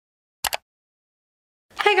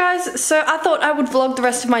Hey guys, so I thought I would vlog the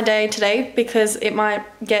rest of my day today because it might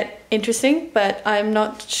get interesting, but I'm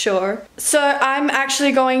not sure. So I'm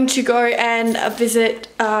actually going to go and visit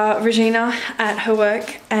Regina at her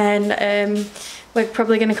work, and we're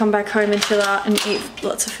probably going to come back home and chill out and eat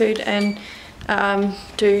lots of food and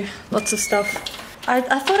do lots of stuff. I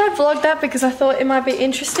thought I'd vlog that because I thought it might be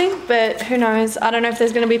interesting, but who knows. I don't know if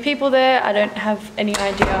there's going to be people there. I don't have any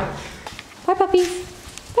idea. Bye puppies.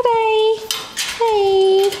 Bye bye.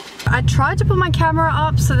 Hey. I tried to put my camera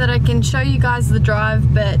up so that I can show you guys the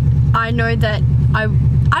drive, but I know that I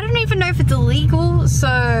don't even know if it's illegal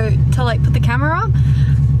to like put the camera up,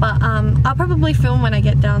 but I'll probably film when I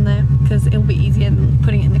get down there because it'll be easier than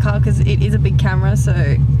putting it in the car because it is a big camera, so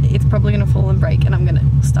it's probably gonna fall and break and I'm gonna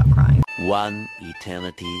start crying. One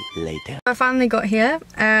eternity later. I finally got here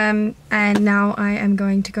and now I am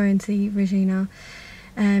going to go and see Regina.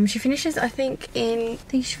 She finishes, I think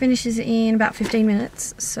she finishes in about 15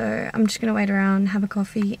 minutes, so I'm just gonna wait around, have a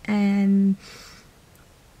coffee, and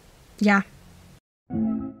yeah.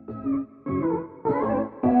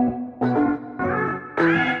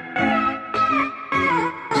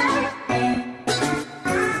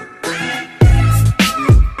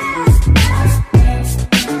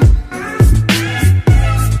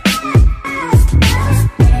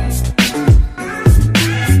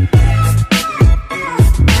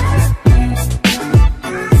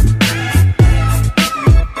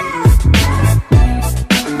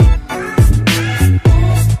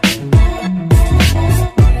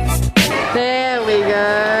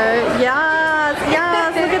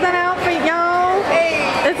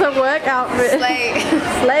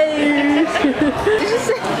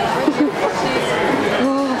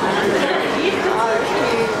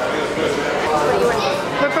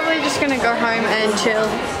 Go home and chill,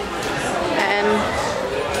 and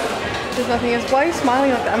there's nothing else. Why are you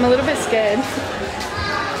smiling like that? I'm a little bit scared.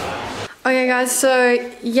 Okay guys, so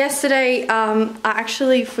yesterday I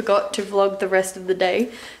actually forgot to vlog the rest of the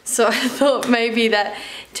day, so I thought maybe that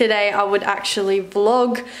today I would actually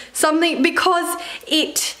vlog something because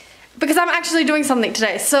I'm actually doing something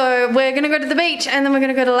today. So we're gonna go to the beach and then we're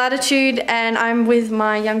gonna go to Latitude, and I'm with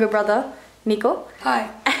my younger brother Nico.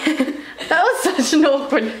 Hi. That was such an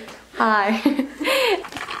awkward hi.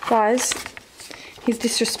 Guys, he's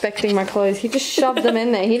disrespecting my clothes. He just shoved them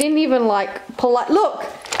in there. He didn't even like polite. Look,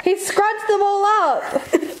 he scrunched them all up.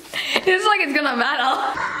 It's like it's gonna matter.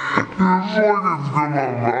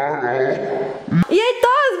 Yeah, it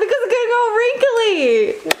does, because it's gonna go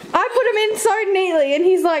wrinkly. I put him in so neatly and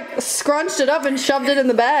he's like scrunched it up and shoved it in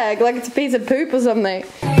the bag like it's a piece of poop or something.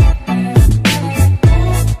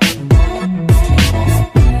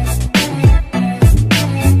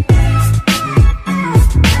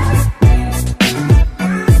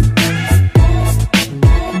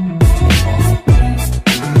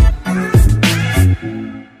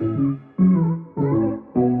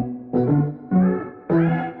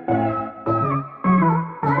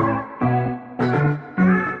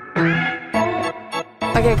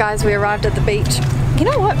 Okay guys, we arrived at the beach. You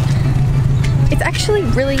know what? It's actually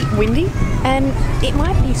really windy and it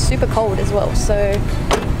might be super cold as well, so...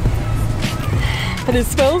 But it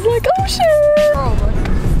smells like ocean! Oh,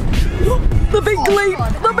 the big leap!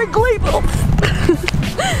 The big leap! Oh.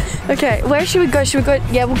 Okay, where should we go? Should we go?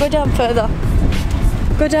 Yeah, we'll go down further.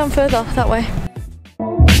 Go down further, that way.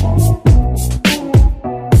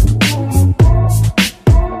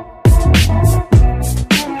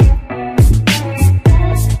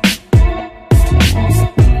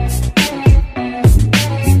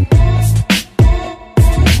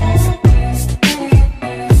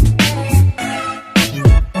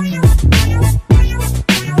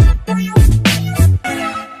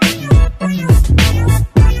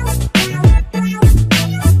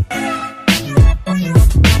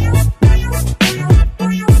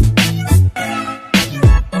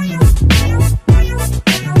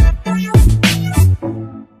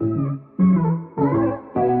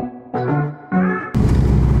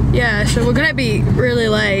 So we're gonna be really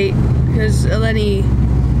late because Eleni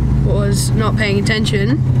was not paying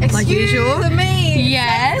attention like usual. Excuse me!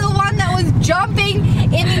 Yes? That's the one that was jumping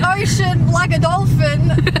in the ocean like a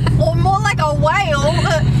dolphin or more like a whale,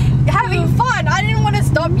 having fun. I didn't want to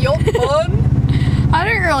stop your fun. I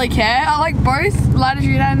don't really care. I like both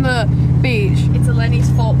Latitude and the beach. It's Eleni's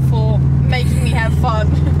fault for making me have fun.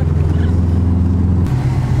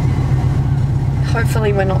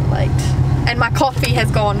 Hopefully we're not late. And my coffee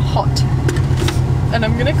has gone hot. And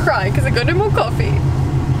I'm gonna cry because I got no more coffee.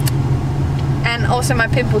 And also my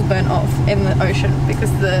pimples burnt off in the ocean because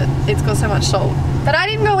it's got so much salt. But I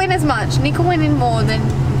didn't go in as much. Nico went in more than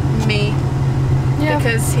me. Yeah.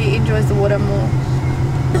 Because he enjoys the water more.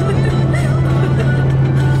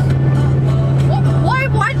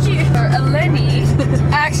 Why'd you? Lenny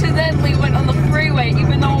accidentally went on the freeway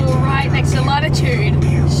even though we were right next to Latitude.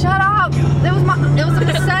 Shut up. It was a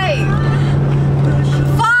mistake.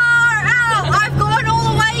 Far out. I've gone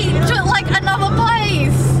all the way to like another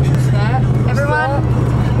place. Everyone,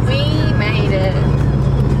 we made it.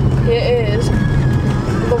 It is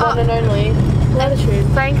the one and only Latitude.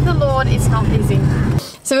 Thank the Lord it's not busy.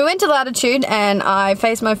 So we went to Latitude and I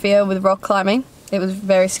faced my fear with rock climbing. It was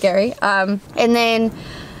very scary. And then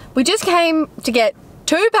we just came to get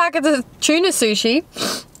 2 packets of tuna sushi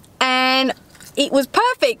and it was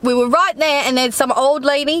perfect. We were right there and then some old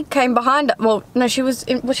lady came behind us. Well, no, was she behind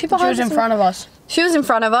us? She was in front of us. She was in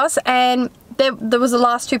front of us and there was the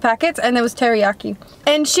last 2 packets and there was teriyaki.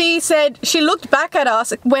 And she said, she looked back at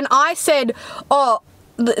us when I said, oh,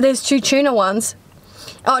 there's 2 tuna ones.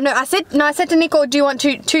 Oh, no, I said to Nico, do you want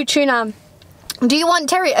two tuna? Do you want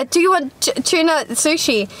tuna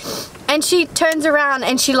sushi? And she turns around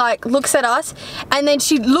and she like looks at us and then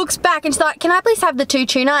she looks back and she's like, can I please have the 2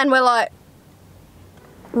 tuna? And we're like,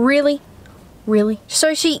 really? Really?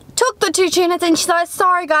 So she took the 2 tunas and she's like,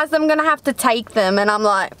 sorry guys, I'm gonna have to take them. And I'm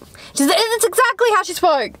like, she's like, that's exactly how she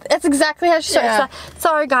spoke. That's exactly how she spoke. She's like,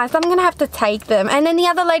 sorry guys, I'm gonna have to take them. And then the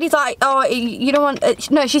other lady's like, oh, you don't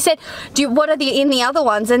want, no, she said, what are in the other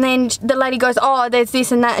ones? And then the lady goes, oh, there's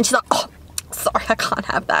this and that. And she's like, oh, sorry, I can't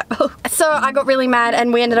have that. So I got really mad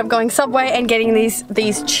and we ended up going Subway and getting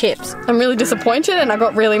these chips. I'm really disappointed and I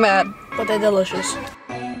got really mad. But they're delicious.